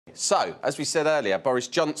So, as we said earlier, Boris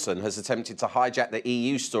Johnson has attempted to hijack the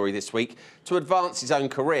EU story this week to advance his own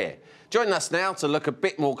career. Joining us now to look a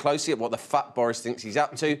bit more closely at what the fuck Boris thinks he's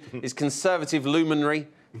up to is Conservative luminary,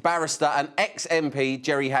 barrister and ex-MP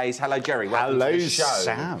Jerry Hayes. Hello, Jerry. Welcome to the show.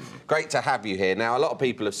 Sam. Great to have you here. Now, a lot of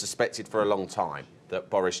people have suspected for a long time that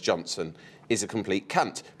Boris Johnson is a complete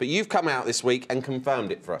cunt. But you've come out this week and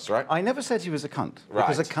confirmed it for us, right? I never said he was a cunt. Right.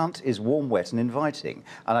 Because a cunt is warm, wet and inviting.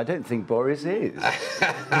 And I don't think Boris is.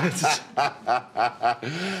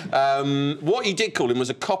 What you did call him was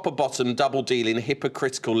a copper-bottom, double-dealing,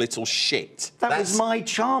 hypocritical little shit. That was my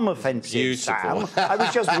charm offensive, beautiful. Sam. I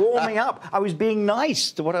was just warming up. I was being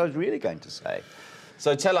nice to what I was really going to say.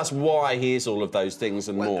 So tell us why he is all of those things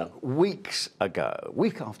and more. Weeks ago,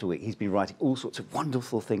 week after week, he's been writing all sorts of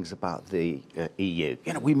wonderful things about the EU.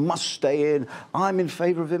 You know, we must stay in, I'm in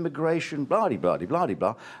favour of immigration,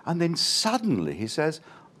 blah-de-blah-de-blah-de-blah. And then suddenly he says,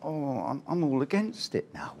 oh, I'm all against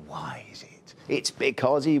it. Now, why is it? It's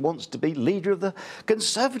because he wants to be leader of the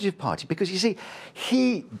Conservative Party. Because, you see,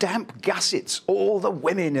 he damp gussets all the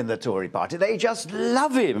women in the Tory party. They just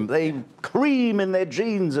love him. They cream in their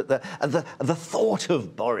jeans at the thought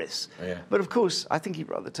of Boris. Yeah. But, of course, I think he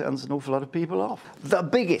rather turns an awful lot of people off. The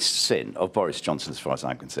biggest sin of Boris Johnson, as far as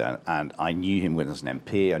I'm concerned, and I knew him when I was an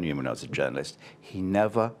MP, I knew him when I was a journalist, he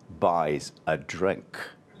never buys a drink.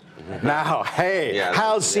 Now, hey,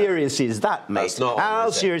 how serious is that, mate? That's not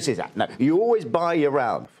how serious is that? No, you always buy your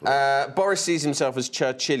round. Boris sees himself as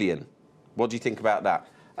Churchillian. What do you think about that?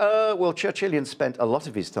 Well, Churchillian spent a lot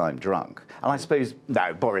of his time drunk. And I suppose,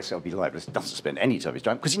 no, Boris, I'll be libelous, doesn't spend any time his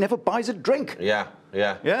drunk because he never buys a drink. Yeah.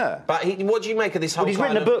 But what do you make of this whole he's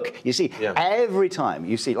written a book. You see, every time,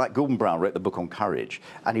 you see, like Gordon Brown wrote the book on courage,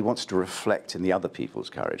 and he wants to reflect in the other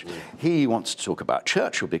people's courage. He wants to talk about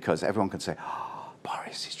Churchill because everyone can say, oh,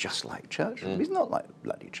 Boris is just like Churchill. He's not like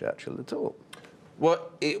bloody Churchill at all.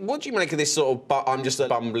 What do you make of this sort of, I'm just a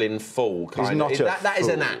bumbling fool kind of? That is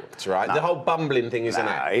an act, right? No. The whole bumbling thing is an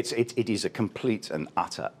act. It is a complete and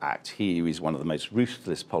utter act. He is one of the most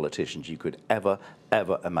ruthless politicians you could ever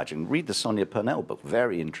imagine. Read the Sonia Purnell book,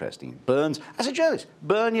 very interesting. Burns, as a journalist,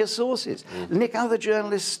 burn your sources. Nick other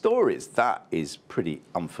journalists' stories. That is pretty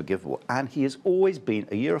unforgivable. And he has always been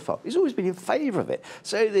a Europhile. He's always been in favour of it.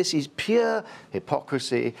 So this is pure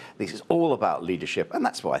hypocrisy. This is all about leadership. And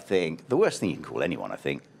that's why I think the worst thing you can call anyone, I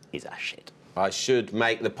think, is a shit. I should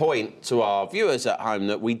make the point to our viewers at home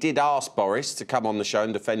that we did ask Boris to come on the show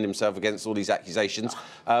and defend himself against all these accusations.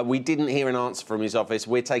 We didn't hear an answer from his office.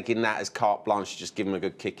 We're taking that as carte blanche to just give him a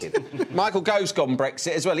good kicking. Michael Gove's gone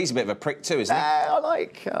Brexit as well. He's a bit of a prick too, isn't he? I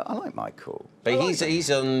like Michael. But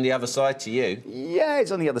he's on the other side to you. Yeah,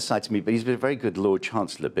 he's on the other side to me, but he's been a very good Lord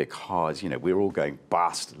Chancellor because, you know, we're all going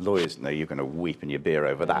bust. Lawyers know you're going to weep in your beer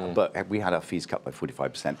over that. But we had our fees cut by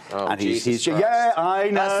 45%. Oh, and he's yeah, I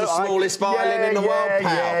know. That's the smallest violin in the world,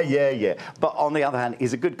 pal. Yeah. But on the other hand,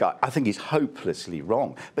 he's a good guy. I think he's hopelessly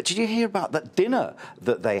wrong. But did you hear about that dinner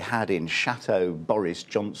that they had in Chateau Boris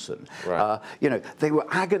Johnson? Right. You know, they were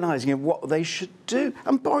agonising on what they should do.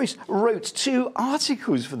 And Boris wrote 2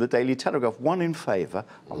 articles for the Daily Telegraph, one in favour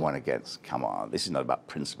and one against. Come on, this is not about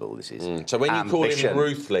principle, this is So when you ambition. call him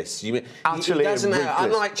ruthless, you mean Utterly he doesn't ruthless. have,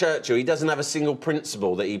 unlike Churchill, he doesn't have a single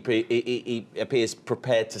principle that he appears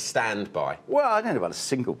prepared to stand by. Well, I don't know about a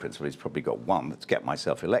single principle. He's probably got one, that's get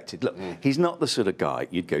myself elected. Look, he's not the sort of guy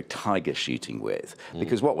you'd go tiger shooting with,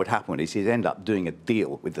 because what would happen is he'd end up doing a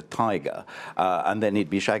deal with the tiger, and then he'd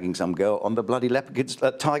be shagging some girl on the bloody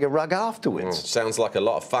leopard tiger rug afterwards. Sounds like a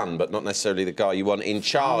lot of fun, but not necessarily the guy you want in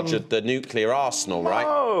charge of the nuclear arsenal, right?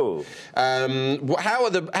 Oh. How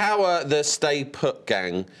are the Stay Put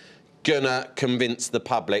gang gonna convince the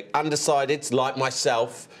public, undecideds like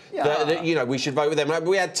myself, that, you know, we should vote with them?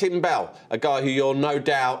 We had Tim Bell, a guy who you're no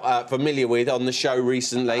doubt familiar with, on the show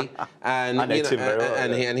recently, and I know Tim very well,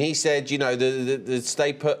 and he said, you know, the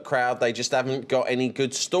Stay Put crowd, they just haven't got any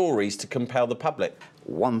good stories to compel the public.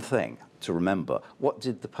 One thing to remember, what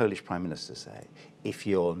did the Polish Prime Minister say? If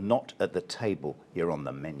you're not at the table, you're on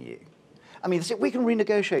the menu. I mean, we can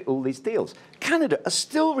renegotiate all these deals. Canada are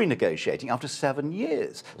still renegotiating after 7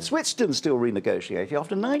 years. Switzerland's still renegotiating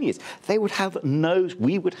after 9 years. We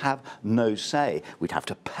would have no say. We'd have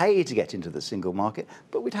to pay to get into the single market,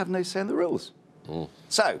 but we'd have no say in the rules.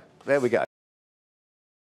 So, there we go.